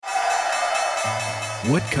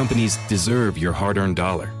What companies deserve your hard-earned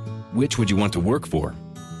dollar? Which would you want to work for?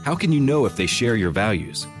 How can you know if they share your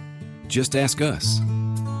values? Just ask us.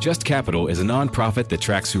 Just Capital is a nonprofit that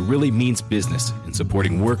tracks who really means business in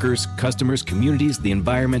supporting workers, customers, communities, the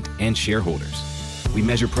environment, and shareholders. We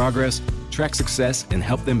measure progress, track success, and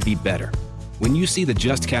help them be better. When you see the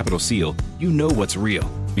Just Capital seal, you know what's real,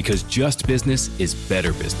 because just business is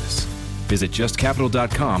better business. Visit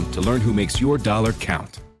justcapital.com to learn who makes your dollar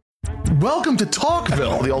count. Welcome to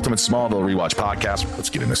Talkville, the ultimate Smallville rewatch podcast. Let's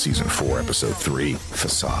get into season 4, episode 3,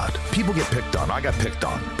 Facade. People get picked on. I got picked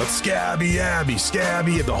on. But Scabby,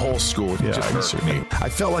 the whole school just hurt me. I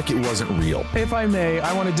felt like it wasn't real. If I may,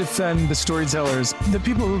 I want to defend the storytellers. The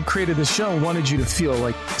people who created the show wanted you to feel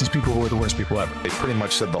like these people were the worst people ever. They pretty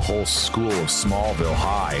much said the whole school of Smallville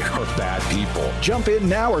High are bad people. Jump in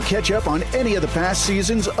now or catch up on any of the past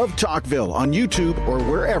seasons of Talkville on YouTube or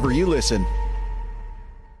wherever you listen.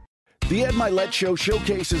 The Ed Milet Show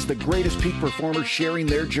showcases the greatest peak performers sharing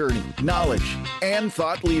their journey, knowledge, and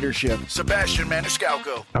thought leadership. Sebastian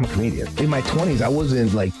Maniscalco. I'm a comedian. In my 20s, I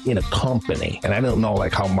wasn't like in a company, and I don't know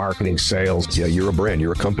like how marketing, sales. Yeah, you're a brand,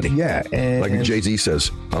 you're a company. Yeah, and like Jay-Z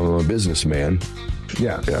says, I'm a businessman.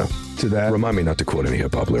 Yeah. To that. Remind me not to quote any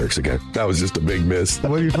hip-hop lyrics again. That was just a big miss.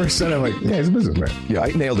 When you first said it, I'm like, yeah, he's a businessman. Yeah,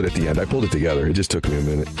 I nailed it at the end. I pulled it together. It just took me a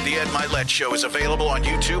minute. The Ed Milet Show is available on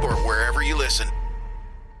YouTube or wherever you listen.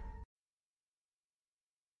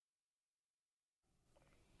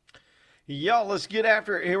 Y'all, let's get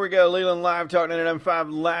after it. Here we go. Leland Live, Talk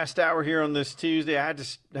 99.5, last hour here on this Tuesday. I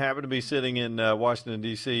just happen to be sitting in Washington,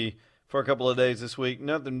 D.C. for a couple of days this week.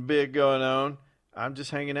 Nothing big going on. I'm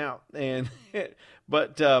just hanging out.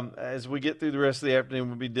 But as we get through the rest of the afternoon,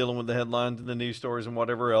 we'll be dealing with the headlines and the news stories and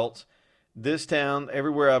whatever else. This town,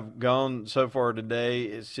 everywhere I've gone so far today,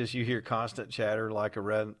 it's just you hear constant chatter like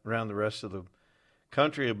around the rest of the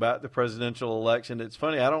country about the presidential election. It's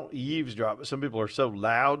funny. I don't eavesdrop, but some people are so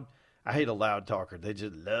loud. I hate a loud talker. They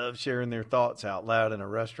just love sharing their thoughts out loud in a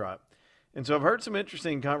restaurant. And so I've heard some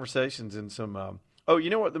interesting conversations and some you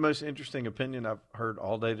know what the most interesting opinion I've heard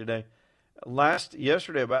all day today?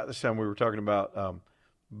 Yesterday about this time we were talking about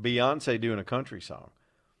Beyonce doing a country song.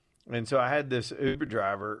 And so I had this Uber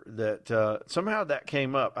driver that somehow that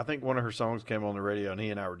came up. I think one of her songs came on the radio, and he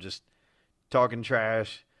and I were just talking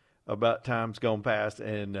trash about times gone past,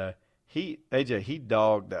 and he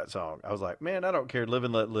dogged that song. I was like, man, I don't care. Live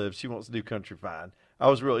and let live. She wants to do country fine. I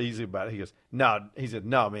was real easy about it. He goes, no. He said,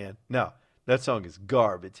 no, man, no. That song is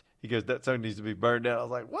garbage. He goes, that song needs to be burned down. I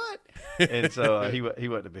was like, what? And so he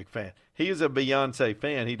wasn't a big fan. He is a Beyonce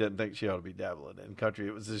fan. He doesn't think she ought to be dabbling in country.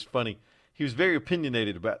 It was just funny. He was very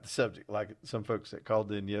opinionated about the subject, like some folks that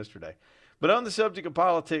called in yesterday. But on the subject of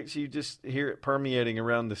politics, you just hear it permeating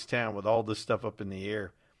around this town with all this stuff up in the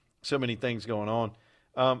air. So many things going on.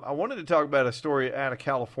 I wanted to talk about a story out of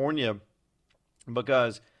California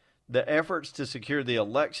because the efforts to secure the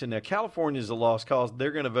election. Now, California is a lost cause.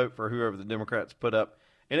 They're going to vote for whoever the Democrats put up,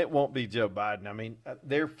 and it won't be Joe Biden. I mean,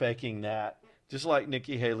 they're faking that, just like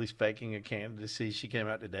Nikki Haley's faking a candidacy. She came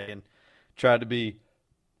out today and tried to be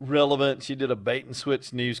relevant. She did a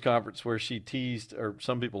bait-and-switch news conference where she teased, or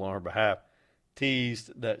some people on her behalf,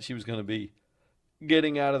 teased that she was going to be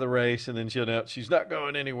getting out of the race, and then she announced she's not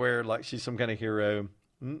going anywhere like she's some kind of hero.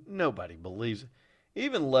 Nobody believes it.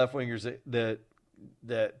 Even left-wingers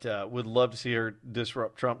that would love to see her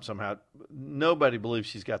disrupt Trump somehow, nobody believes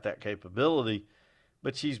she's got that capability.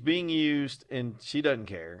 But she's being used, and she doesn't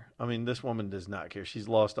care. I mean, this woman does not care. She's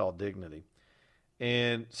lost all dignity.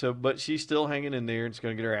 And so, but she's still hanging in there, and she's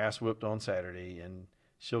going to get her ass whipped on Saturday, and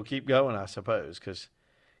she'll keep going, I suppose, because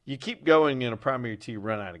you keep going in a primary till you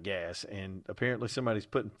run out of gas, and apparently somebody's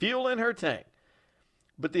putting fuel in her tank.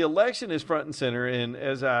 But the election is front and center, and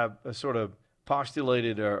as I sort of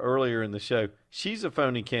postulated earlier in the show, she's a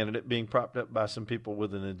phony candidate being propped up by some people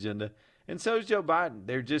with an agenda, and so is Joe Biden.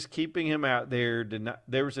 They're just keeping him out there.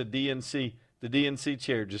 There was the DNC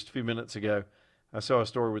chair just a few minutes ago. I saw a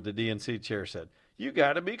story where the DNC chair said, you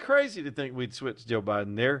got to be crazy to think we'd switch Joe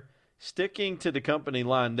Biden. They're sticking to the company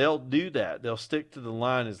line. They'll do that. They'll stick to the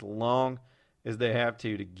line as long as they have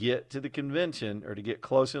to get to the convention or to get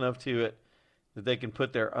close enough to it that they can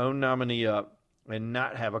put their own nominee up and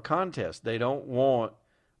not have a contest. They don't want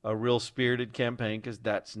a real spirited campaign because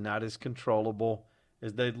that's not as controllable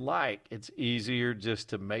as they'd like. It's easier just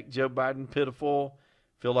to make Joe Biden pitiful,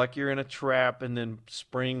 feel like you're in a trap, and then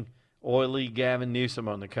spring oily Gavin Newsom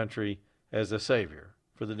on the country as a savior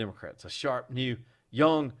for the Democrats. A sharp, new,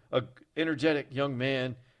 young, energetic young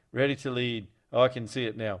man ready to lead. Oh, I can see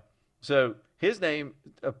it now. So his name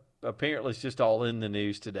apparently is just all in the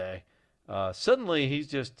news today. Suddenly he's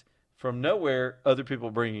just from nowhere, other people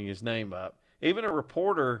bringing his name up. Even a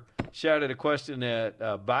reporter shouted a question at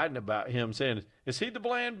Biden about him saying, is he the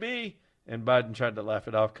plan B? And Biden tried to laugh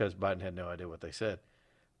it off because Biden had no idea what they said.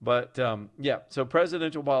 But, so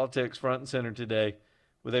presidential politics front and center today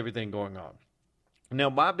with everything going on. Now,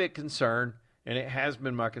 my big concern, and it has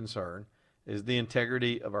been my concern, is the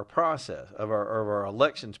integrity of our process, of our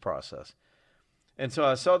elections process. And so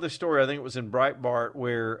I saw this story, I think it was in Breitbart,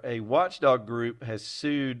 where a watchdog group has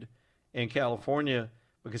sued in California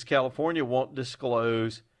because California won't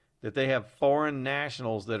disclose that they have foreign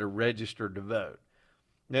nationals that are registered to vote.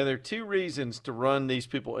 Now, there are two reasons to run these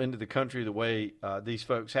people into the country the way these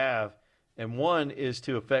folks have, and one is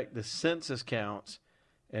to affect the census counts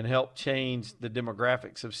and help change the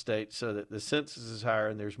demographics of states so that the census is higher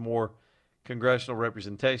and there's more congressional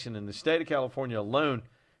representation. In the state of California alone,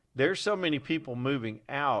 there's so many people moving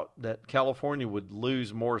out that California would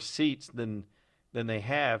lose more seats than they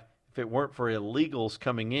have if it weren't for illegals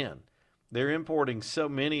coming in. They're importing so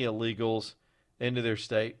many illegals into their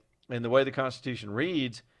state, and the way the Constitution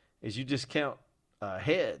reads is you just count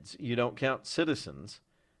heads. You don't count citizens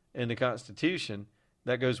in the Constitution.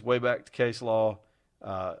 That goes way back to case law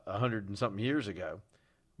 100 and something years ago.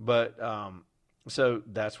 But so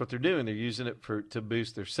that's what they're doing. They're using it to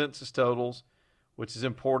boost their census totals, which is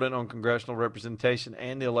important on congressional representation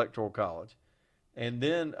and the Electoral College. And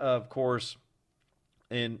then, of course,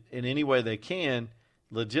 in any way they can,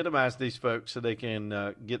 legitimize these folks so they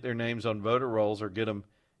can get their names on voter rolls or get them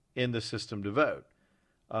in the system to vote.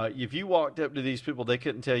 If you walked up to these people, they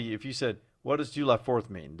couldn't tell you. If you said, what does July 4th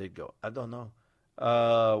mean? They'd go, I don't know.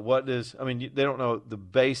 They don't know the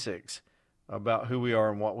basics about who we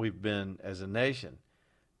are and what we've been as a nation.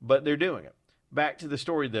 But they're doing it. Back to the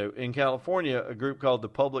story, though. In California, a group called the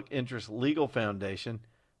Public Interest Legal Foundation,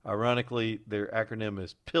 ironically, their acronym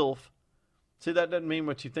is PILF. See, that doesn't mean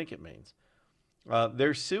what you think it means.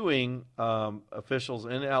 They're suing officials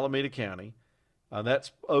in Alameda County.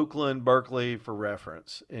 That's Oakland, Berkeley for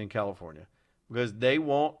reference in California, because they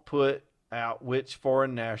won't put out which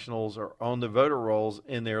foreign nationals are on the voter rolls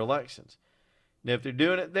in their elections. Now, if they're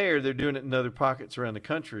doing it there, they're doing it in other pockets around the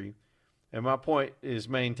country. And my point is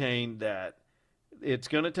maintained that it's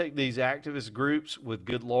going to take these activist groups with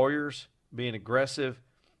good lawyers being aggressive,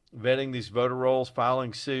 vetting these voter rolls,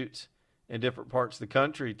 filing suits in different parts of the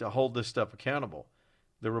country to hold this stuff accountable.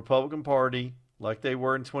 The Republican Party, like they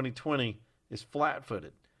were in 2020, is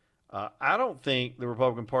flat-footed. I don't think the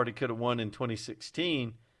Republican Party could have won in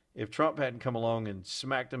 2016 if Trump hadn't come along and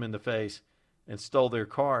smacked them in the face and stole their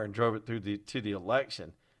car and drove it through to the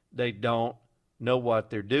election. They don't know what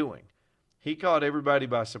they're doing. He caught everybody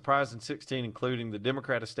by surprise in 2016, including the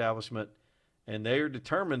Democrat establishment, and they are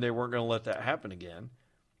determined they weren't going to let that happen again.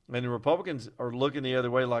 And the Republicans are looking the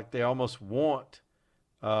other way like they almost want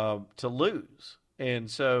to lose.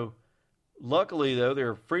 And so luckily, though, there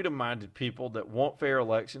are freedom-minded people that want fair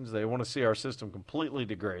elections. They want to see our system completely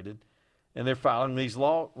degraded, and they're filing these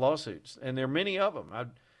lawsuits. And there are many of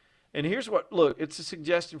them. And here's what, look, it's a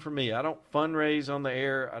suggestion for me. I don't fundraise on the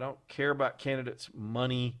air. I don't care about candidates'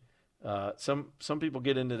 money. Some people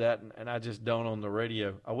get into that, and I just don't on the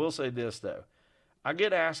radio. I will say this, though. I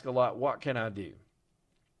get asked a lot, what can I do?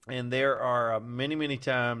 And there are many, many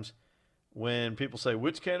times when people say,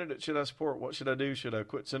 which candidate should I support? What should I do? Should I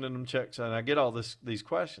quit sending them checks? And I get all these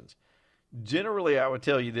questions. Generally, I would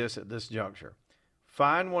tell you this at this juncture.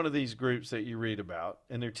 Find one of these groups that you read about,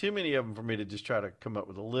 and there are too many of them for me to just try to come up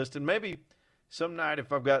with a list. And maybe some night,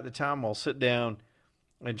 if I've got the time, I'll sit down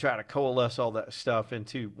and try to coalesce all that stuff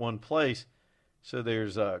into one place so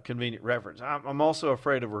there's a convenient reference. I'm also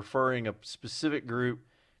afraid of referring a specific group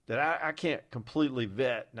that I can't completely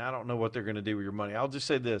vet, and I don't know what they're going to do with your money. I'll just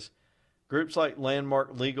say this. Groups like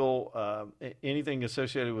Landmark Legal, anything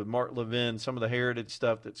associated with Mark Levin, some of the heritage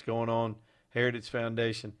stuff that's going on, Heritage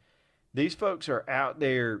Foundation, these folks are out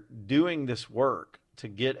there doing this work to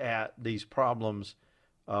get at these problems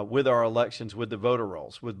with our elections, with the voter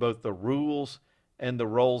rolls, with both the rules and the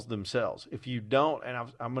rolls themselves. If you don't,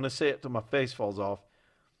 and I'm going to say it till my face falls off,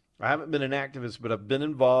 I haven't been an activist, but I've been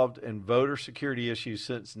involved in voter security issues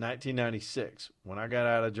since 1996 when I got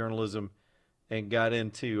out of journalism and got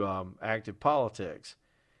into active politics.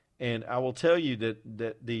 And I will tell you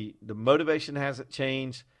that the motivation hasn't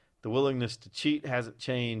changed, the willingness to cheat hasn't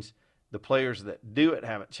changed, the players that do it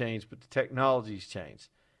haven't changed, but the technology's changed.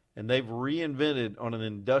 And they've reinvented on an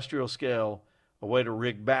industrial scale a way to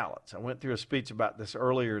rig ballots. I went through a speech about this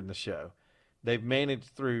earlier in the show. They've managed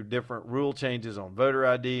through different rule changes on voter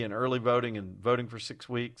ID and early voting and voting for 6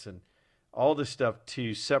 weeks and all this stuff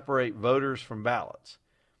to separate voters from ballots.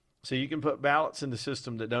 So you can put ballots in the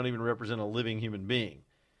system that don't even represent a living human being.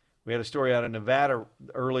 We had a story out of Nevada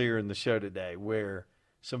earlier in the show today where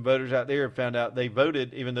some voters out there have found out they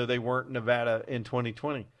voted even though they weren't in Nevada in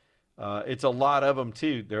 2020. It's a lot of them,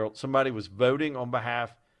 too. Somebody was voting on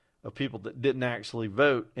behalf of people that didn't actually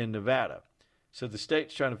vote in Nevada. So the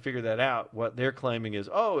state's trying to figure that out. What they're claiming is,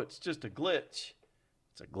 oh, it's just a glitch.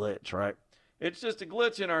 It's a glitch, right? It's just a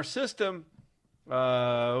glitch in our system.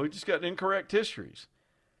 We just got incorrect histories.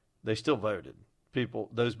 They still voted.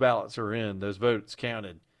 Those ballots are in. Those votes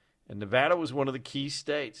counted. And Nevada was one of the key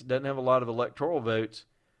states. It doesn't have a lot of electoral votes,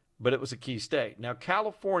 but it was a key state. Now,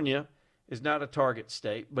 California is not a target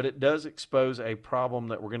state, but it does expose a problem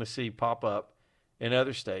that we're going to see pop up in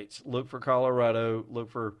other states. Look for Colorado. Look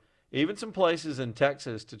for even some places in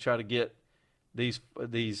Texas to try to get these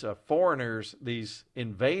foreigners, these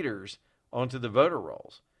invaders, onto the voter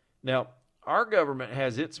rolls. Now, our government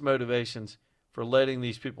has its motivations for letting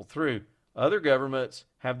these people through. Other governments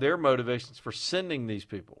have their motivations for sending these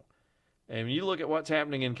people. And when you look at what's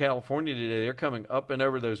happening in California today, they're coming up and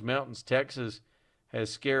over those mountains. Texas has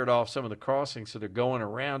scared off some of the crossings, so they're going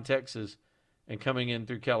around Texas and coming in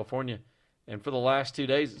through California. And for the last 2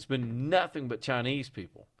 days, it's been nothing but Chinese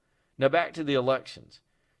people. Now back to the elections.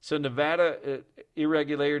 So Nevada,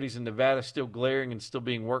 irregularities in Nevada still glaring and still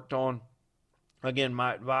being worked on. Again,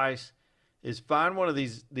 my advice is find one of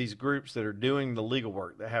these groups that are doing the legal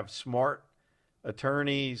work, that have smart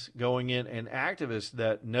attorneys going in and activists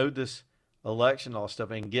that know this election law stuff,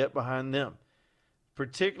 and get behind them.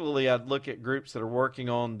 Particularly, I'd look at groups that are working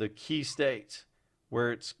on the key states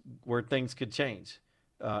where things could change.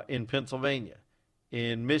 In Pennsylvania,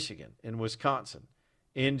 in Michigan, in Wisconsin,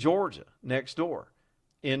 in Georgia, next door,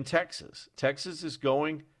 in Texas. Texas is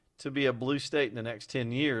going to be a blue state in the next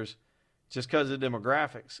 10 years just because of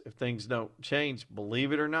demographics, if things don't change,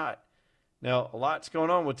 believe it or not. Now, a lot's going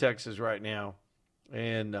on with Texas right now,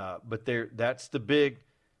 and but that's the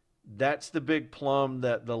big plum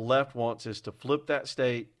that the left wants, is to flip that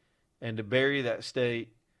state and to bury that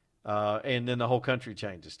state, and then the whole country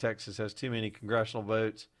changes. Texas has too many congressional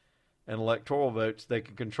votes and electoral votes. They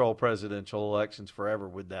can control presidential elections forever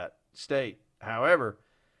with that state. However,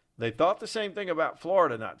 they thought the same thing about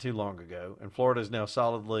Florida not too long ago, and Florida is now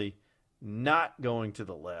solidly not going to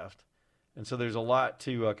the left. And so there's a lot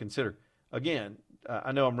to consider. Again,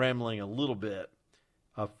 I know I'm rambling a little bit.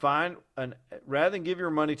 Rather than give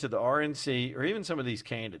your money to the RNC or even some of these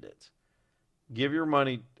candidates, give your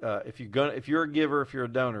money, if you're a giver, if you're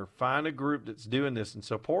a donor, find a group that's doing this and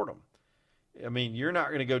support them. I mean, you're not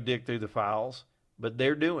going to go dig through the files, but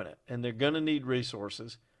they're doing it, and they're going to need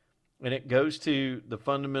resources. And it goes to the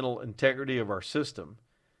fundamental integrity of our system.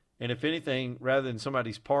 And if anything, rather than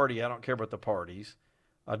somebody's party, I don't care about the parties.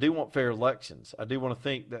 I do want fair elections. I do want to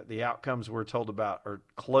think that the outcomes we're told about are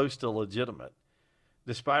close to legitimate,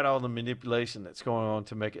 despite all the manipulation that's going on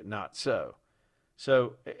to make it not so.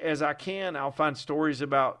 So as I can, I'll find stories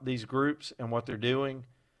about these groups and what they're doing,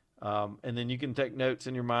 and then you can take notes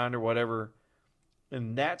in your mind or whatever.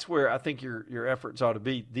 And that's where I think your efforts ought to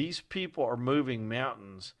be. These people are moving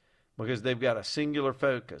mountains because they've got a singular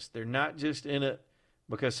focus. They're not just in it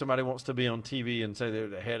because somebody wants to be on TV and say they're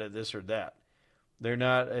the head of this or that. They're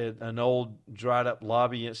not an old, dried-up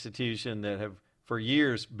lobby institution that have, for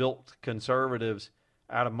years, built conservatives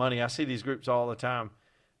out of money. I see these groups all the time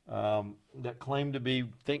that claim to be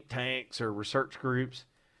think tanks or research groups,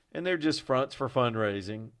 and they're just fronts for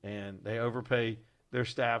fundraising, and they overpay their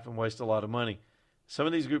staff and waste a lot of money. Some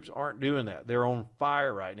of these groups aren't doing that. They're on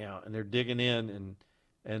fire right now, and they're digging in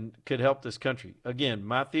and could help this country. Again,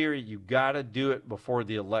 my theory, you got to do it before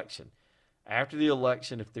the election. After the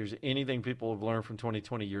election, if there's anything people have learned from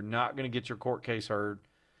 2020, you're not going to get your court case heard.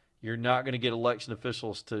 You're not going to get election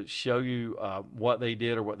officials to show you what they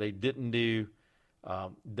did or what they didn't do.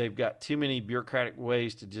 They've got too many bureaucratic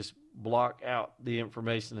ways to just block out the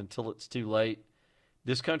information until it's too late.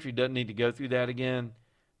 This country doesn't need to go through that again.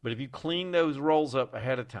 But if you clean those rolls up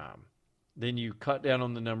ahead of time, then you cut down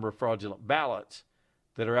on the number of fraudulent ballots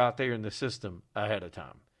that are out there in the system ahead of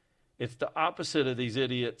time. It's the opposite of these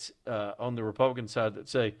idiots on the Republican side that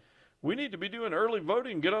say, we need to be doing early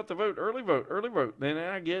voting, get out the vote, early vote, early vote. Then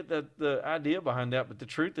I get that the idea behind that, but the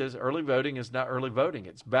truth is early voting is not early voting.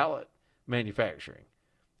 It's ballot manufacturing.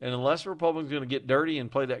 And unless Republicans are going to get dirty and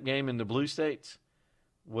play that game in the blue states,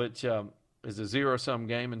 which is a zero-sum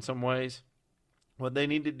game in some ways, what they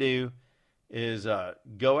need to do is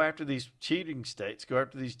go after these cheating states, go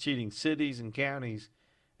after these cheating cities and counties,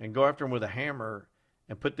 and go after them with a hammer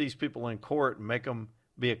and put these people in court and make them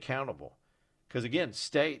be accountable. Because, again,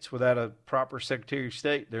 states without a proper Secretary of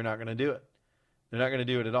State, they're not going to do it. They're not going to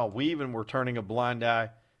do it at all. We even were turning a blind eye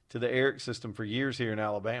to the ERIC system for years here in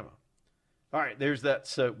Alabama. All right, there's that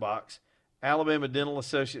soapbox. Alabama Dental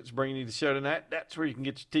Associates bringing you the show tonight. That's where you can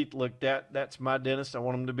get your teeth looked at. That's my dentist. I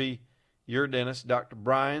want them to be your dentist. Dr.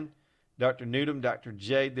 Brian, Dr. Newton, Dr.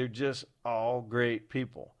 Jade, they're just all great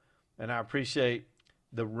people. And I appreciate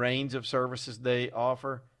the range of services they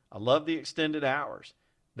offer. I love the extended hours.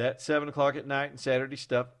 That 7 o'clock at night and Saturday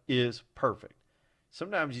stuff is perfect.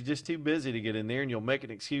 Sometimes you're just too busy to get in there and you'll make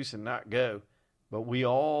an excuse and not go. But we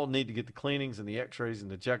all need to get the cleanings and the x-rays and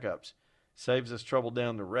the checkups. Saves us trouble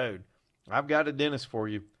down the road. I've got a dentist for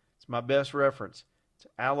you. It's my best reference. It's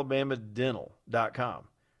alabamadental.com.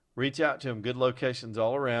 Reach out to them. Good locations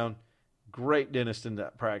all around. Great dentist in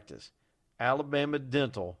that practice.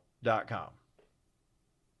 alabamadental.com.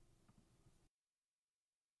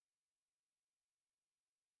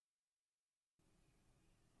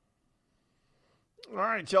 All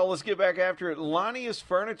right, y'all, let's get back after it. Lonnie's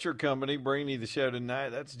Furniture Company bringing you the show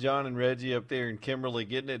tonight. That's John and Reggie up there in Kimberly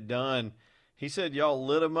getting it done. He said y'all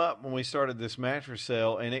lit him up when we started this mattress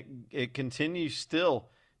sale, and it continues still.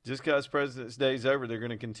 Just because President's Day is over, they're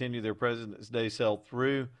going to continue their President's Day sale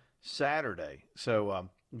through Saturday. So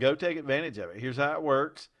go take advantage of it. Here's how it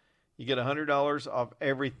works. You get $100 off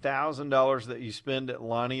every $1,000 that you spend at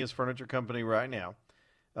Lonnie's Furniture Company right now.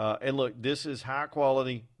 And look, this is high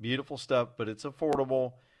quality, beautiful stuff, but it's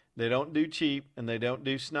affordable. They don't do cheap and they don't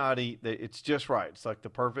do snotty. It's just right. It's like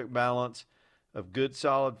the perfect balance of good,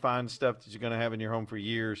 solid, fine stuff that you're going to have in your home for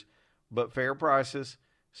years, but fair prices,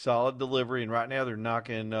 solid delivery. And right now they're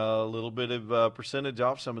knocking a little bit of percentage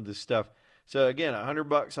off some of this stuff. So again,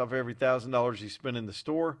 $100 off every $1,000 you spend in the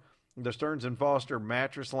store. The Stearns & Foster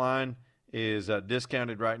mattress line is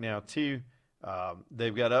discounted right now too.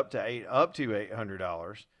 They've got up to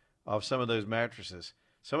 $800 off some of those mattresses.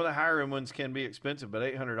 Some of the higher end ones can be expensive, but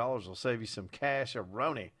 $800 will save you some cash a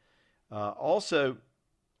roni. Also,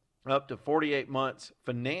 up to 48 months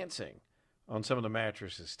financing on some of the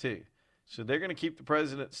mattresses too. So they're going to keep the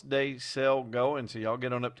President's Day sale going. So y'all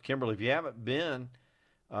get on up to Kimberly. If you haven't been,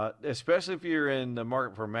 especially if you're in the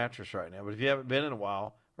market for a mattress right now, but if you haven't been in a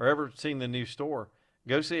while or ever seen the new store,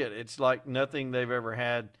 go see it. It's like nothing they've ever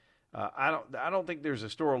had. I don't think there's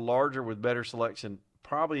a store larger with better selection,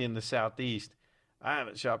 probably in the Southeast. I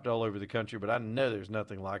haven't shopped all over the country, but I know there's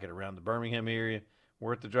nothing like it around the Birmingham area,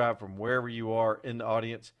 worth the drive from wherever you are in the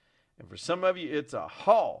audience. And for some of you, it's a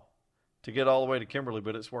haul to get all the way to Kimberly,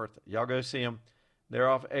 but it's worth it. Y'all go see them. They're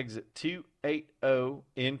off exit 280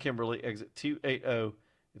 in Kimberly, exit 280.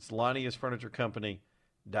 It's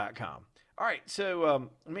Lonnie'sFurnitureCompany.com. All right, so,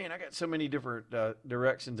 man, I got so many different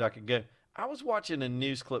directions I could go. I was watching a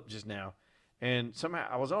news clip just now, and somehow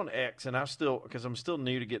I was on X, and because I'm still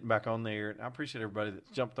new to getting back on there, and I appreciate everybody that's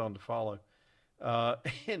jumped on to follow.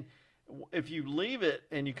 And if you leave it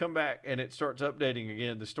and you come back and it starts updating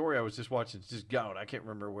again, the story I was just watching is just gone. I can't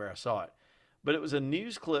remember where I saw it. But it was a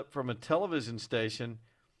news clip from a television station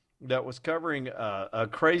that was covering a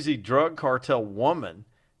crazy drug cartel woman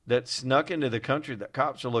that snuck into the country that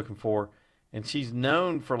cops are looking for, and she's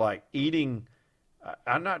known for, like, eating –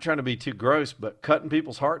 I'm not trying to be too gross, but cutting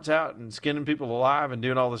people's hearts out and skinning people alive and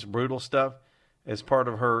doing all this brutal stuff as part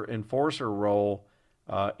of her enforcer role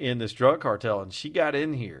in this drug cartel. And she got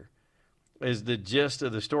in here is the gist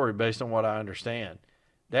of the story based on what I understand.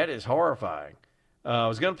 That is horrifying. I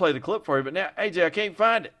was going to play the clip for you, but now, AJ, I can't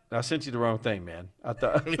find it. I sent you the wrong thing, man. I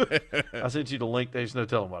thought I sent you the link. There's no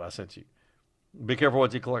telling what I sent you. Be careful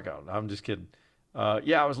what you click on. I'm just kidding.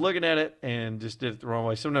 Yeah, I was looking at it and just did it the wrong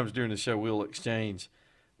way. Sometimes during the show, we'll exchange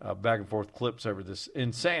back and forth clips over this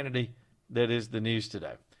insanity that is the news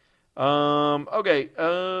today. Okay.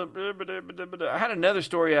 I had another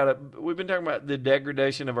story we've been talking about the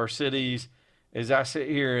degradation of our cities. As I sit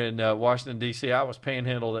here in Washington, D.C., I was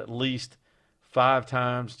panhandled at least 5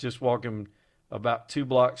 times just walking about 2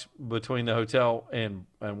 blocks between the hotel and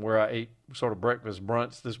where I ate sort of breakfast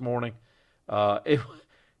brunch this morning.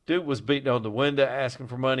 Dude was beating on the window asking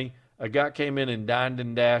for money. A guy came in and dined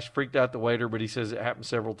and dashed, freaked out the waiter, but he says it happens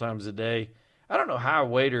several times a day. I don't know how a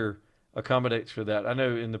waiter accommodates for that. I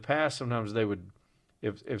know in the past sometimes they would,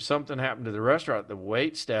 if something happened to the restaurant, the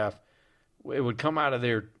wait staff, it would come out of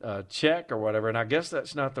their check or whatever, and I guess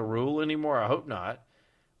that's not the rule anymore. I hope not,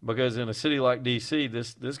 because in a city like D.C.,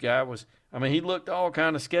 this guy was, I mean, he looked all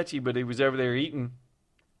kind of sketchy, but he was over there eating,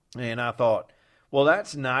 and I thought, well,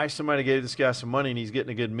 that's nice. Somebody gave this guy some money, and he's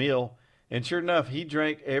getting a good meal. And sure enough, he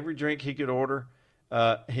drank every drink he could order.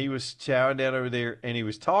 He was chowing down over there, and he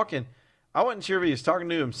was talking. I wasn't sure if he was talking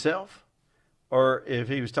to himself or if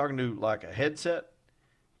he was talking to, like, a headset.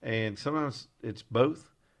 And sometimes it's both.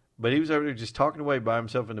 But he was over there just talking away by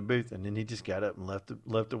himself in the booth, and then he just got up and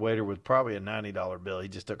left the waiter with probably a $90 bill. He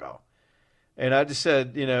just took off. And I just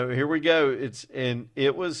said, here we go. This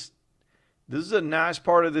is a nice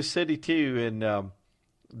part of the city too. And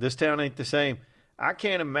this town ain't the same. I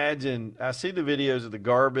can't imagine. I see the videos of the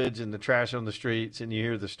garbage and the trash on the streets, and you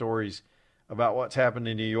hear the stories about what's happened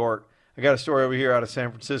in New York. I got a story over here out of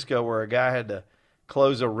San Francisco where a guy had to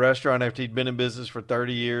close a restaurant after he'd been in business for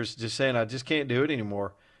 30 years, just saying, I just can't do it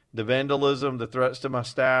anymore. The vandalism, the threats to my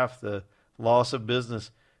staff, the loss of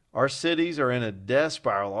business. Our cities are in a death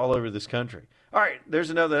spiral all over this country. All right, there's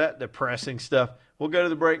another that depressing stuff. We'll go to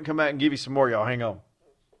the break and come back and give you some more, y'all. Hang on.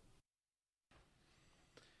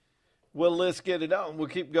 Well, let's get it on. We'll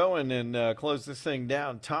keep going and close this thing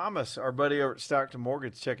down. Thomas, our buddy over at Stockton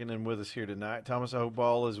Mortgage, checking in with us here tonight. Thomas, I hope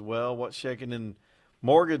all is well. What's shaking in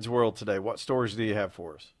mortgage world today? What stories do you have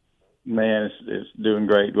for us? Man, it's doing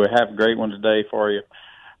great. We have a great one today for you.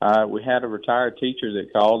 We had a retired teacher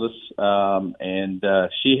that called us, and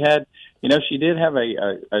she did have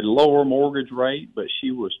a lower mortgage rate, but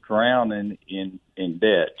she was drowning in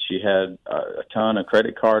debt. She had a ton of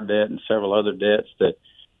credit card debt and several other debts that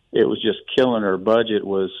it was just killing her. Budget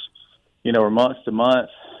was, her month to month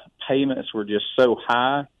payments were just so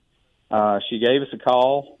high. She gave us a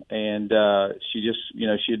call, and she just,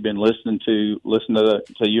 she had been listening to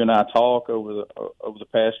you and I talk over the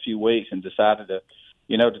past few weeks, and decided to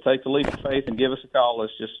take the leap of faith and give us a call.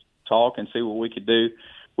 Let's just talk and see what we could do.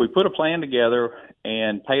 We put a plan together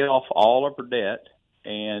and paid off all of her debt,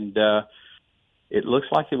 and it looks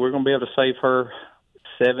like that we're going to be able to save her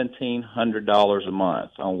 $1,700 a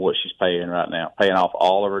month on what she's paying right now, paying off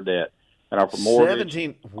all of her debt. And our mortgage,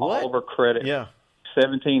 all of her credit,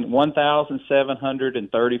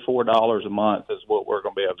 $1,734 a month is what we're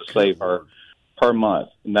going to be able to save her per month.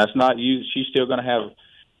 And that's not used. She's still going to have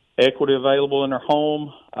equity available in her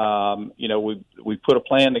home. We put a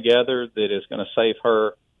plan together that is going to save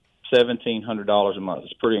her $1,700 a month.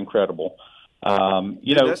 It's pretty incredible. That's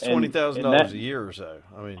 $20,000 a year or so.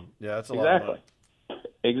 I mean, that's a lot of money.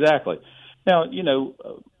 Exactly. Now,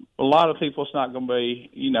 a lot of people, it's not going to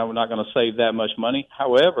be, we're not going to save that much money.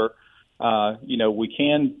 However,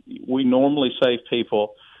 we normally save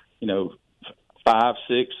people, $500,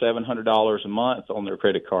 $600, $700 a month on their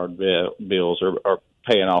credit card bills or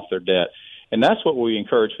paying off their debt. And that's what we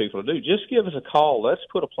encourage people to do. Just give us a call. Let's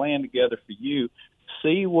put a plan together for you.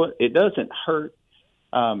 See what, it doesn't hurt.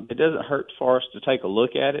 It doesn't hurt for us to take a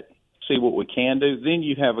look at it, see what we can do. Then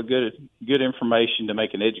you have a good information to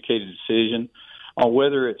make an educated decision on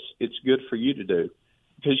whether it's good for you to do.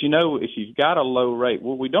 Because, if you've got a low rate,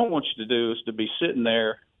 what we don't want you to do is to be sitting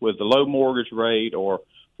there with a low mortgage rate or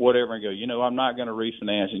whatever and go, I'm not going to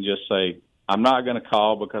refinance and just say, I'm not going to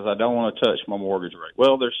call because I don't want to touch my mortgage rate.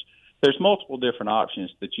 Well, there's multiple different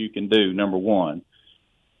options that you can do. Number one,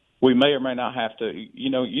 we may or may not have to, you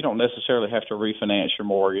don't necessarily have to refinance your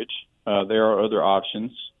mortgage. There are other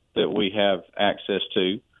options that we have access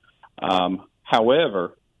to.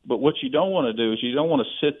 However, but what you don't want to do is you don't want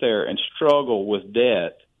to sit there and struggle with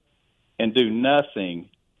debt and do nothing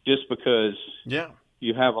just because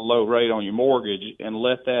you have a low rate on your mortgage and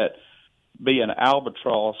let that be an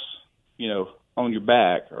albatross, on your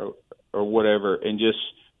back or whatever. And just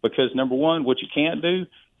because, number one, what you can't do,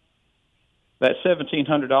 that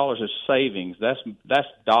 $1,700 is savings. That's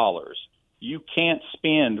dollars. You can't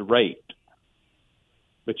spend rate,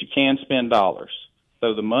 but you can spend dollars.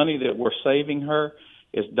 So the money that we're saving her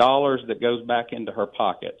is dollars that goes back into her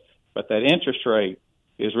pocket. But that interest rate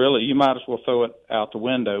is really, you might as well throw it out the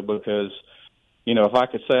window because, if I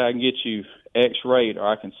could say I can get you X rate or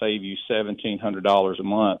I can save you $1,700 a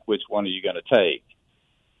month, which one are you going to take?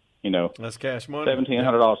 That's cash money.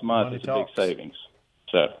 $1,700 a month is a big savings.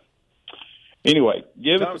 So anyway,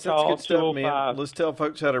 give us a call. 205. Let's tell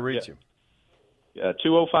folks how to reach you.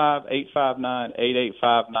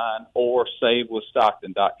 205-859-8859 or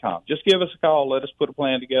savewithstockton.com. Just give us a call. Let us put a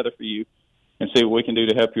plan together for you and see what we can do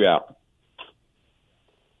to help you out.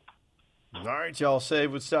 All right, y'all,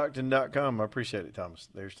 savewithstockton.com. I appreciate it, Thomas.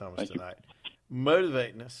 There's Thomas Thank tonight.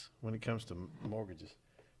 Motivating us when it comes to mortgages.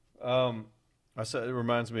 I said it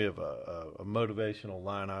reminds me of a motivational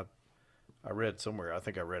line I read somewhere. I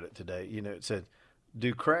think I read it today. It said,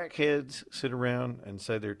 do crackheads sit around and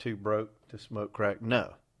say they're too broke to smoke crack?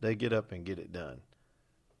 No, they get up and get it done.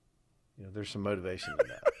 There's some motivation in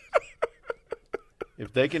that.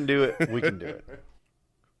 If they can do it, we can do it.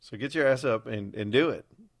 So get your ass up and do it.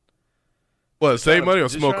 What, save money or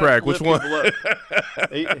smoke crack? Which one?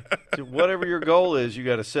 Whatever your goal is, you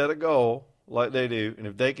got to set a goal like they do, and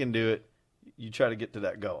if they can do it, you try to get to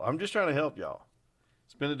that goal. I'm just trying to help y'all.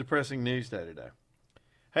 It's been a depressing news day today.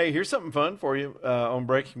 Hey, here's something fun for you on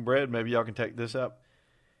Breaking Bread. Maybe y'all can take this up.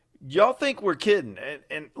 Y'all think we're kidding.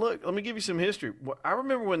 And look, let me give you some history. I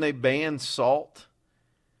remember when they banned salt.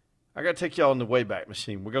 I got to take y'all in the Wayback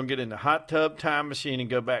Machine. We're going to get in the hot tub time machine and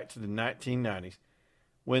go back to the 1990s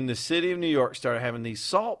when the city of New York started having these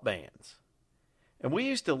salt bans. And we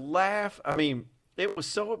used to laugh. I mean, it was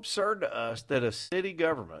so absurd to us that a city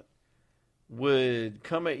government would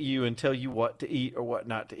come at you and tell you what to eat or what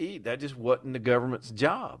not to eat. That just wasn't the government's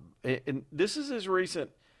job. And this is as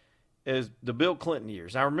recent as the Bill Clinton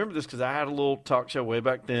years. I remember this because I had a little talk show way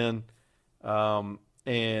back then,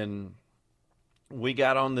 and we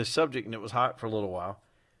got on this subject, and it was hot for a little while.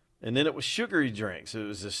 And then it was sugary drinks. It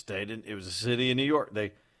was a city in New York.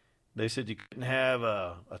 They said you couldn't have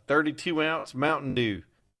a 32-ounce Mountain Dew,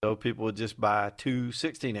 so people would just buy two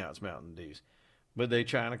 16-ounce Mountain Dews. But they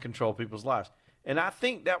trying to control people's lives. And I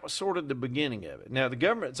think that was sort of the beginning of it. Now, the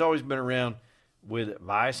government's always been around with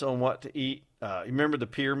advice on what to eat. You remember the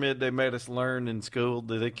pyramid they made us learn in school?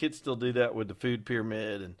 Do the kids still do that with the food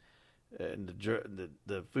pyramid and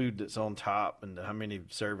the food that's on top and how many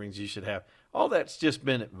servings you should have? All that's just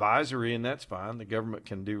been advisory, and that's fine. The government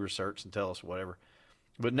can do research and tell us whatever.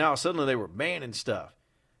 But now suddenly they were banning stuff.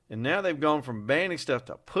 And now they've gone from banning stuff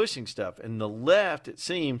to pushing stuff. And the left, it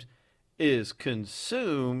seems, is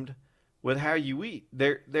consumed with how you eat.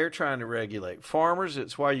 They're trying to regulate farmers.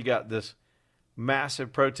 It's why you got this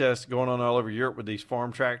massive protest going on all over Europe with these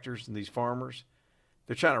farm tractors and these farmers.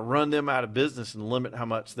 They're trying to run them out of business and limit how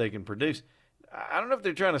much they can produce. I don't know if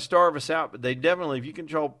they're trying to starve us out, but they definitely, if you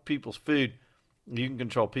control people's food, you can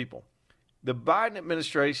control people. The Biden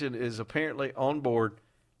administration is apparently on board.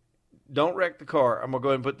 Don't wreck the car. I'm going to go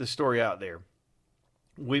ahead and put this story out there.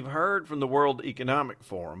 We've heard from the World Economic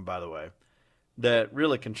Forum, by the way, that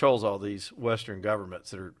really controls all these Western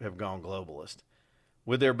governments that have gone globalist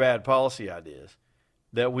with their bad policy ideas,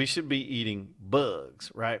 that we should be eating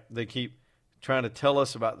bugs, right? They keep trying to tell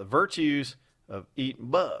us about the virtues of eating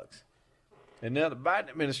bugs. And now the Biden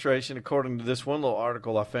administration, according to this one little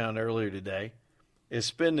article I found earlier today, is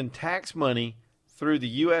spending tax money through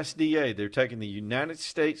the USDA. They're taking the United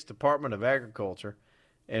States Department of Agriculture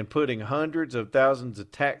and putting hundreds of thousands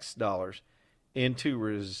of tax dollars into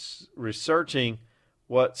researching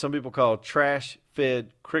what some people call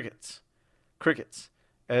trash-fed crickets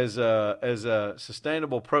as a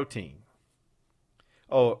sustainable protein.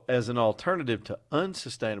 Oh, as an alternative to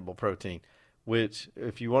unsustainable protein, which,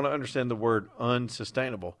 if you want to understand the word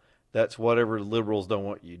unsustainable, that's whatever liberals don't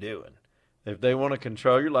want you doing. If they want to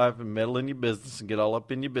control your life and meddle in your business and get all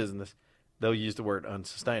up in your business, they'll use the word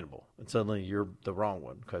unsustainable. And suddenly you're the wrong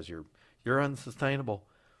one because you're unsustainable.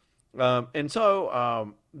 And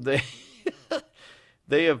so they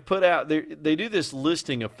they have put out, they do this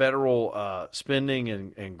listing of federal spending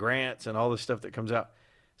and grants and all this stuff that comes out.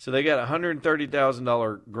 So they got a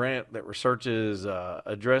 $130,000 grant that researches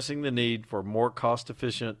addressing the need for more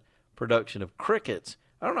cost-efficient production of crickets.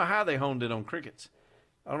 I don't know how they honed in on crickets.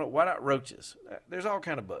 I don't know. Why not roaches? There's all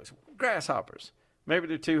kind of bugs. Grasshoppers. Maybe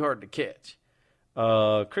they're too hard to catch.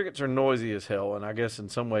 Crickets are noisy as hell, and I guess in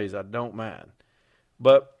some ways I don't mind.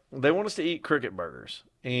 But they want us to eat cricket burgers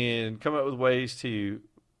and come up with ways to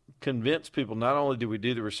convince people not only do we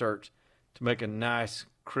do the research to make a nice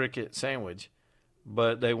cricket sandwich,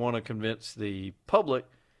 but they want to convince the public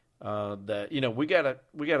that, you know, we gotta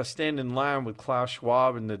stand in line with Klaus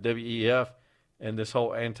Schwab and the WEF and this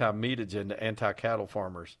whole anti-meat agenda, anti-cattle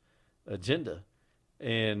farmers agenda.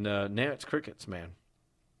 And now it's crickets, man.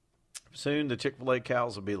 Soon the Chick-fil-A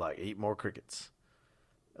cows will be like, eat more crickets.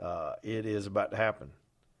 It is about to happen.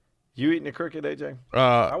 You eating a cricket, AJ?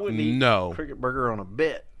 I wouldn't eat a cricket burger on a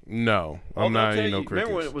bet. No, I'm not eating no crickets.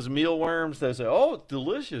 Remember when it was mealworms? They say, "Oh, it's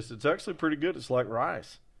delicious. It's actually pretty good. It's like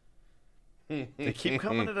rice." They keep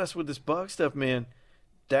coming at us with this bug stuff, man.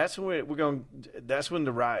 That's when that's when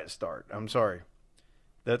the riots start. I'm sorry.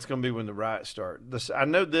 That's going to be when the riots start. I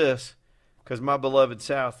know this because my beloved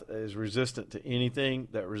South is resistant to anything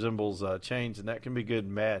that resembles change, and that can be good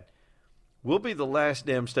and bad. We'll be the last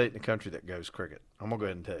damn state in the country that goes cricket. I'm going to go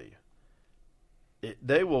ahead and tell you.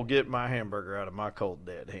 They will get my hamburger out of my cold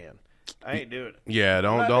dead hand. I ain't doing it. Yeah,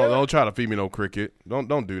 don't try to feed me no cricket.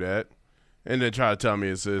 Don't do that. And then try to tell me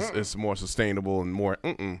it's more sustainable and more.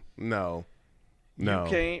 No. You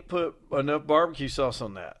can't put enough barbecue sauce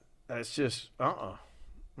on that. That's just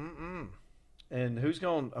And who's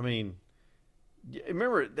going? I mean,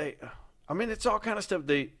 remember it's all kind of stuff.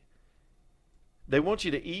 They want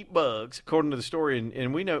you to eat bugs, according to the story,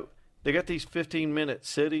 and we know. They got these 15-minute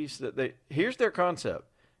cities that here's their concept.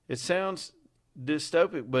 It sounds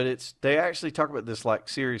dystopic, but they actually talk about this like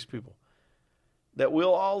serious people. That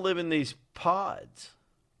we'll all live in these pods.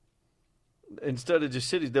 instead of just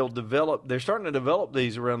cities, they're starting to develop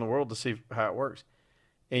these around the world to see how it works.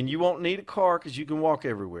 And you won't need a car because you can walk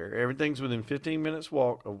everywhere. Everything's within 15 minutes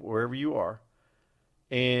walk of wherever you are.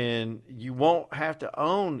 And you won't have to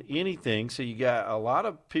own anything. So you got a lot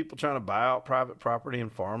of people trying to buy out private property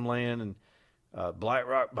and farmland, and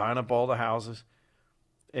BlackRock buying up all the houses.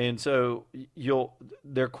 And so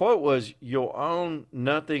their quote was, you'll own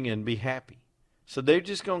nothing and be happy. So they're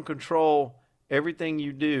just going to control everything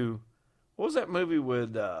you do. What was that movie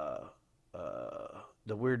with the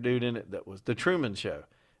weird dude in it that was The Truman Show?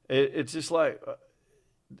 It's just like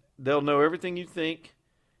they'll know everything you think.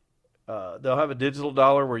 They'll have a digital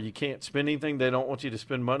dollar where you can't spend anything they don't want you to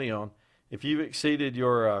spend money on. If you've exceeded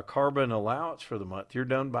your carbon allowance for the month, you're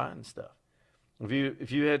done buying stuff.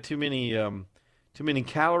 If you had too many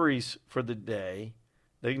calories for the day,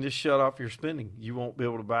 they can just shut off your spending. You won't be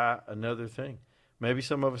able to buy another thing. Maybe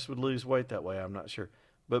some of us would lose weight that way. I'm not sure.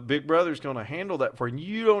 But Big Brother's going to handle that for you.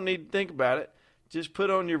 You don't need to think about it. Just put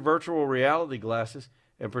on your virtual reality glasses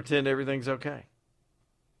and pretend everything's okay.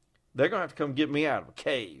 They're going to have to come get me out of a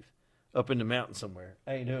cave up in the mountain somewhere.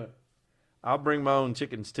 I ain't doing it. I'll bring my own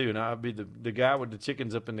chickens too, and I'll be the guy with the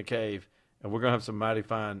chickens up in the cave, and we're going to have some mighty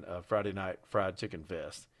fine Friday night fried chicken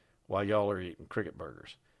fest while y'all are eating cricket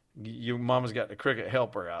burgers. Your mama's got the cricket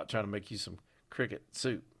helper out trying to make you some cricket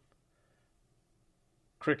soup.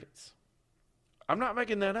 Crickets. I'm not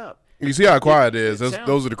making that up. You see how quiet it is?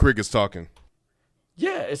 Those are the crickets talking.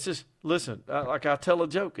 Yeah, it's just, listen, like I tell a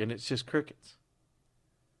joke, and it's just crickets.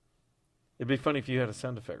 It'd be funny if you had a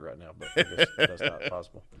sound effect right now, but I guess that's not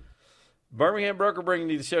possible. Birmingham Broker bringing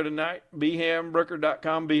you the show tonight.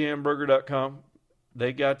 BHAMBroker.com, BHAMBroker.com.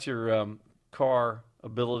 They got your car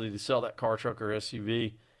ability to sell that car, truck, or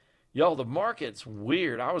SUV. Y'all, the market's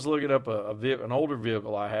weird. I was looking up an older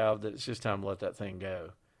vehicle I have that it's just time to let that thing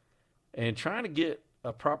go. And trying to get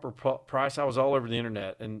a proper price, I was all over the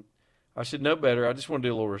internet, and I should know better. I just want to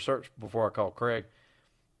do a little research before I call Craig.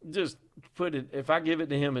 Just put it, if I give it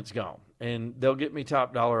to him, it's gone. And they'll get me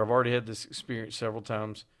top dollar. I've already had this experience several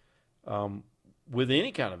times with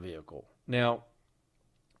any kind of vehicle. Now,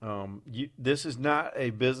 this is not a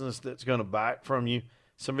business that's going to buy it from you.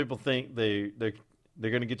 Some people think they're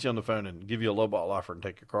going to get you on the phone and give you a lowball offer and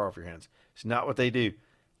take your car off your hands. It's not what they do.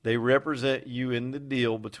 They represent you in the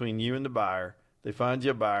deal between you and the buyer. They find you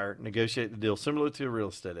a buyer, negotiate the deal similar to a real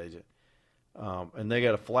estate agent. And they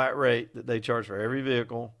got a flat rate that they charge for every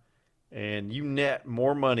vehicle, and you net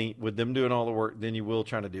more money with them doing all the work than you will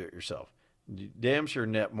trying to do it yourself. You damn sure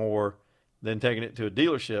net more than taking it to a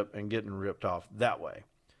dealership and getting ripped off that way.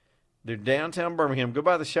 They're downtown Birmingham. Go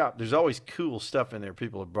by the shop. There's always cool stuff in there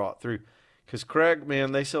people have brought through. Because Craig,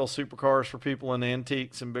 man, they sell supercars for people and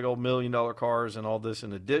antiques and big old $1 million cars and all this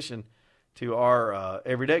in addition to our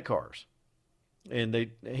everyday cars. And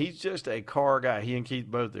he's just a car guy. He and Keith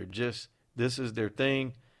both, this is their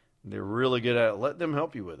thing. They're really good at it. Let them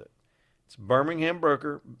help you with it. It's Birmingham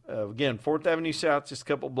Broker. Again, 4th Avenue South, just a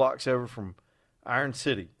couple blocks over from Iron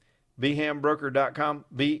City. BHAMBroker.com,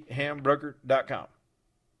 BHAMBroker.com.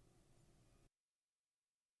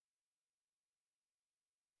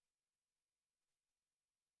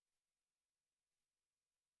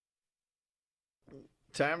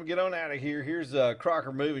 Time to get on out of here. Here's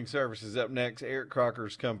Crocker Moving Services up next. Eric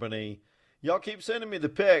Crocker's company. Y'all keep sending me the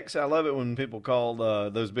pics. I love it when people call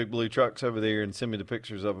those big blue trucks over there and send me the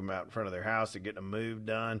pictures of them out in front of their house and getting a move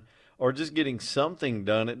done or just getting something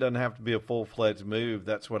done. It doesn't have to be a full-fledged move.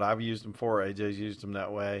 That's what I've used them for. AJ's used them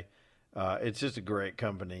that way. It's just a great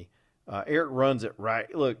company. Eric runs it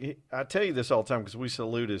right. Look, I tell you this all the time because we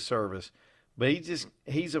salute his service, but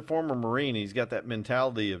he's a former Marine. He's got that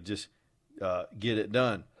mentality of just get it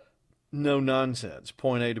done. No nonsense.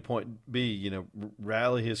 Point A to point B,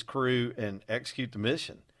 rally his crew and execute the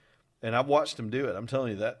mission. And I've watched him do it. I'm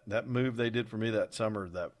telling you, that move they did for me that summer,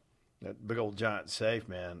 that big old giant safe,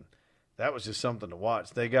 man, that was just something to watch.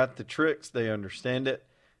 They got the tricks. They understand it.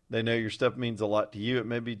 They know your stuff means a lot to you. It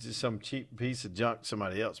may be just some cheap piece of junk to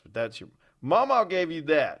somebody else, but that's your – Mama gave you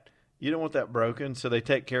that. You don't want that broken, so they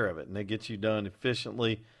take care of it, and they get you done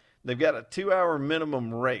efficiently. They've got a 2-hour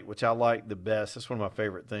minimum rate, which I like the best. That's one of my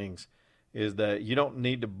favorite things, is that you don't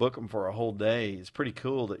need to book them for a whole day. It's pretty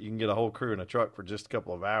cool that you can get a whole crew in a truck for just a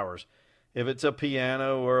couple of hours. If it's a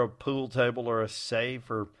piano or a pool table or a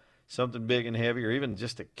safe or something big and heavy or even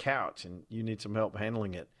just a couch and you need some help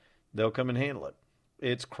handling it, they'll come and handle it.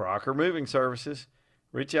 It's Crocker Moving Services.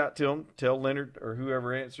 Reach out to them. Tell Leonard or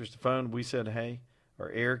whoever answers the phone we said hey,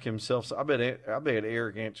 or Eric himself. So I bet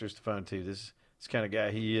Eric answers the phone too. This kind of guy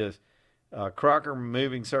he is.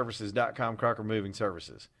 CrockerMovingServices.com,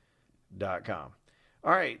 CrockerMovingServices.com.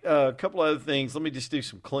 All right, a couple other things. Let me just do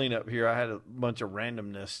some cleanup here. I had a bunch of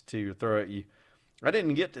randomness to throw at you. I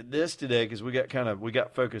didn't get to this today because we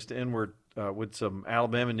got focused inward with some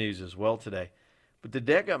Alabama news as well today. But the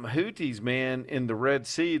daggum Houthis, man, in the Red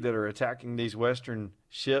Sea that are attacking these Western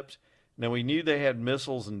ships. Now, we knew they had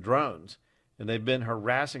missiles and drones, and they've been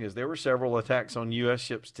harassing us. There were several attacks on U.S.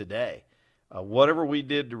 ships today. Whatever we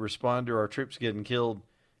did to respond to our troops getting killed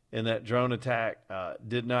in that drone attack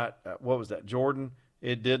did not, what was that, Jordan?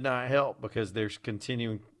 It did not help because there's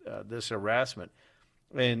continuing this harassment.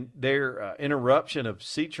 And their interruption of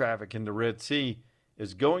sea traffic in the Red Sea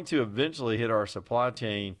is going to eventually hit our supply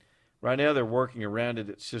chain. Right now they're working around it.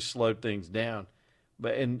 It's just slowed things down.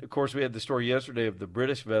 And, of course, we had the story yesterday of the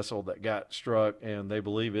British vessel that got struck, and they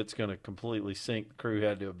believe it's going to completely sink. The crew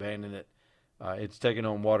had to abandon it. It's taking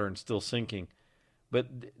on water and still sinking. But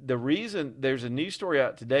the reason there's a news story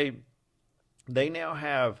out today, they now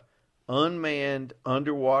have unmanned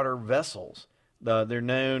underwater vessels. They're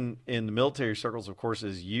known in the military circles, of course,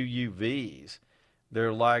 as UUVs.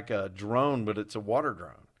 They're like a drone, but it's a water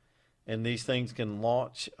drone. And these things can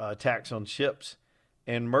launch attacks on ships.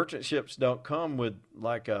 And merchant ships don't come with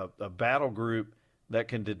like a battle group that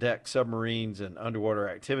can detect submarines and underwater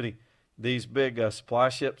activity. These big supply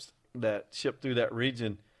ships that ship through that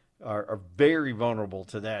region are very vulnerable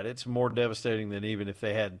to that. It's more devastating than even if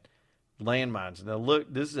they had landmines. Now,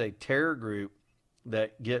 look, this is a terror group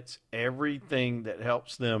that gets everything that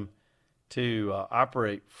helps them to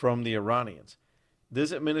operate from the Iranians.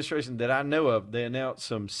 This administration that I know of, they announced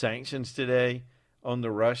some sanctions today on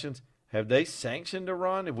the Russians. Have they sanctioned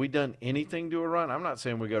Iran? Have we done anything to Iran? I'm not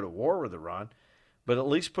saying we go to war with Iran, but at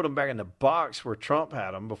least put them back in the box where Trump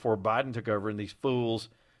had them before Biden took over and these fools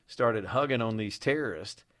started hugging on these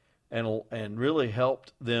terrorists and really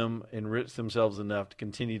helped them enrich themselves enough to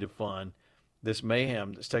continue to fund this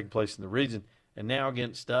mayhem that's taking place in the region. And now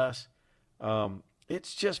against us,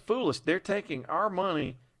 it's just foolish. They're taking our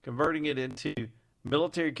money, converting it into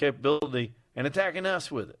military capability, and attacking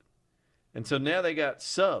us with it. And so now they got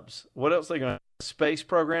subs. What else are they going to have? A space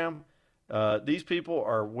program? These people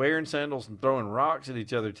are wearing sandals and throwing rocks at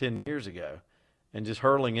each other 10 years ago and just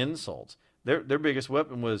hurling insults. Their biggest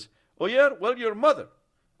weapon was, oh, yeah, well, you're a mother.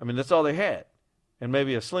 I mean, that's all they had, and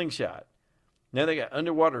maybe a slingshot. Now they got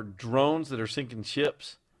underwater drones that are sinking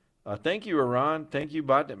ships. Thank you, Iran. Thank you,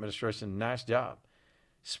 Biden administration. Nice job.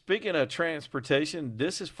 Speaking of transportation,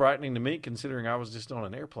 this is frightening to me considering I was just on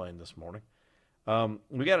an airplane this morning.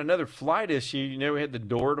 We got another flight issue. You know, we had the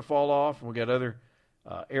door to fall off, and we got other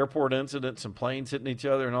airport incidents and planes hitting each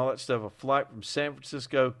other and all that stuff. A flight from San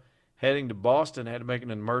Francisco heading to Boston had to make an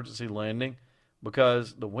emergency landing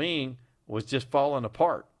because the wing was just falling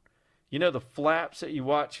apart. You know, the flaps that you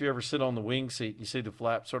watch, if you ever sit on the wing seat, you see the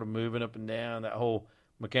flaps sort of moving up and down, that whole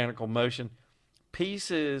mechanical motion.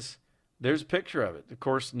 Pieces, there's a picture of it. Of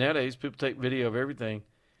course, nowadays people take video of everything.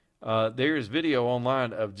 There is video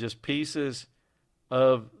online of just pieces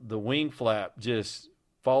of the wing flap just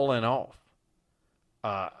falling off.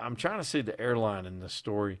 I'm trying to see the airline in this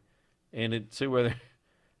story and see whether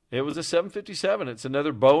it was a 757. It's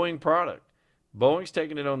another Boeing product. Boeing's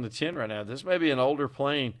taking it on the chin right now. This may be an older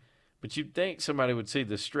plane, but you'd think somebody would see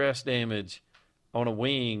the stress damage on a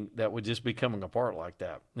wing that would just be coming apart like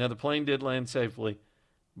that. Now, the plane did land safely,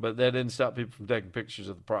 but that didn't stop people from taking pictures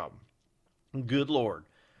of the problem. Good Lord.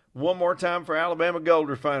 One more time for Alabama Gold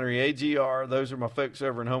Refinery, AGR. Those are my folks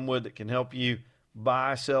over in Homewood that can help you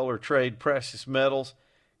buy, sell, or trade precious metals.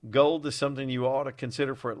 Gold is something you ought to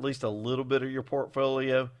consider for at least a little bit of your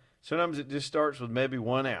portfolio. Sometimes it just starts with maybe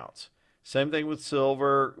 1 ounce. Same thing with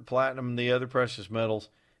silver, platinum, and the other precious metals.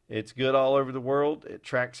 It's good all over the world. It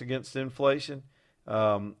tracks against inflation.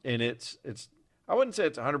 And it's I wouldn't say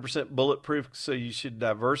it's 100% bulletproof, so you should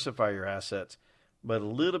diversify your assets. But a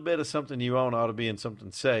little bit of something you own ought to be in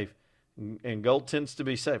something safe. And gold tends to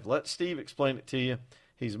be safe. Let Steve explain it to you.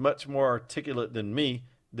 He's much more articulate than me.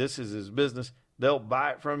 This is his business. They'll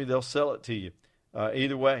buy it from you. They'll sell it to you.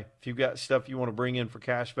 Either way, if you've got stuff you want to bring in for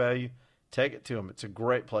cash value, take it to them. It's a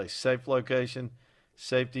great place. Safe location,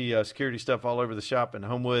 safety, security stuff all over the shop in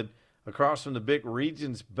Homewood, across from the big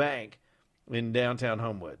Regions Bank in downtown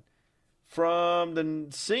Homewood. From the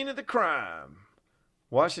scene of the crime,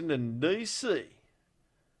 Washington, D.C.,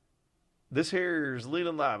 this here is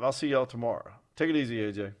Leland Live. I'll see y'all tomorrow. Take it easy,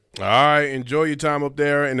 AJ. All right. Enjoy your time up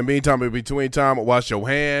there. In the meantime, in between time, wash your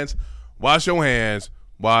hands. Wash your hands.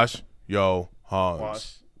 Wash your hands.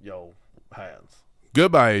 Wash your hands.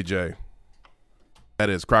 Goodbye, AJ. That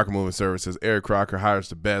is Crocker Moving Services. Eric Crocker hires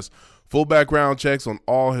the best. Full background checks on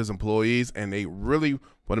all his employees, and they really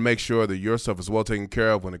want to make sure that your stuff is well taken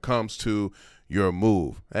care of when it comes to your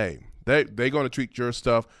move. Hey, They're going to treat your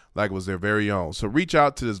stuff like it was their very own. So reach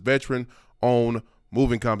out to this veteran-owned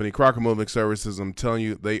moving company, Crocker Moving Services. I'm telling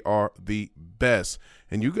you, they are the best.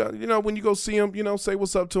 And you got, when you go see them, say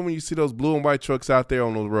what's up to them when you see those blue and white trucks out there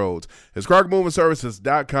on those roads. It's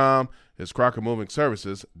CrockerMovingServices.com. It's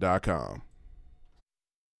CrockerMovingServices.com.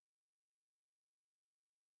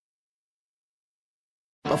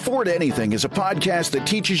 Afford Anything is a podcast that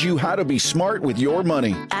teaches you how to be smart with your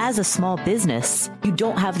money. As a small business, you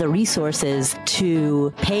don't have the resources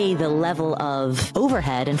to pay the level of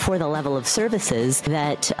overhead and for the level of services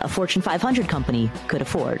that a Fortune 500 company could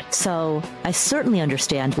afford. So I certainly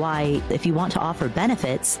understand why, if you want to offer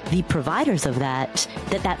benefits, the providers of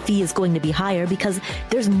that fee is going to be higher because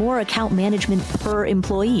there's more account management per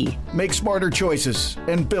employee. Make smarter choices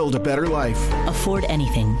and build a better life. Afford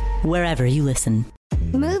Anything, wherever you listen.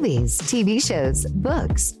 Movies, TV shows,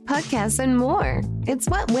 books, podcasts, and more. It's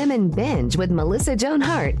What Women Binge with Melissa Joan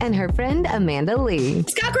Hart and her friend Amanda Lee.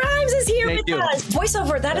 Scott Grimes is here with us.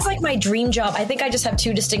 Voiceover, that is like my dream job. I think I just have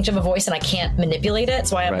too distinct of a voice and I can't manipulate it.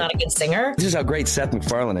 That's why I'm not a good singer. This is how great Seth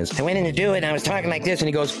MacFarlane is. I went in to do it and I was talking like this and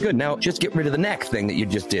he goes, good, now just get rid of the neck thing that you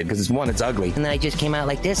just did because it's ugly. And then I just came out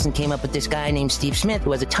like this and came up with this guy named Steve Smith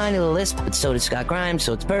who has a tiny little lisp, but so does Scott Grimes,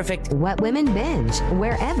 so it's perfect. What Women Binge,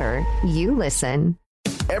 wherever you listen.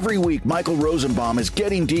 Every week, Michael Rosenbaum is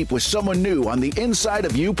getting deep with someone new on the Inside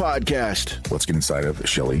of You podcast. Let's get inside of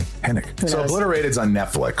Shelly Hennick. So Obliterated's on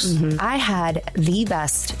Netflix. Mm-hmm. I had the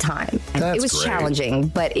best time. It was challenging,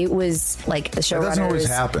 but it was like the showrunners. That doesn't always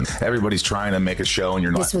happen. Everybody's trying to make a show and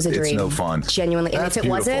you're not. This was a dream. It's no fun. Genuinely. And if it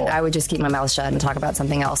wasn't, I would just keep my mouth shut and talk about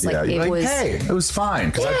something else. Like, it was. Hey, it was fine.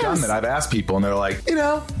 Because I've done that. I've asked people and they're like,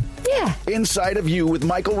 Yeah. Inside of You with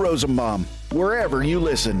Michael Rosenbaum, wherever you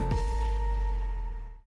listen.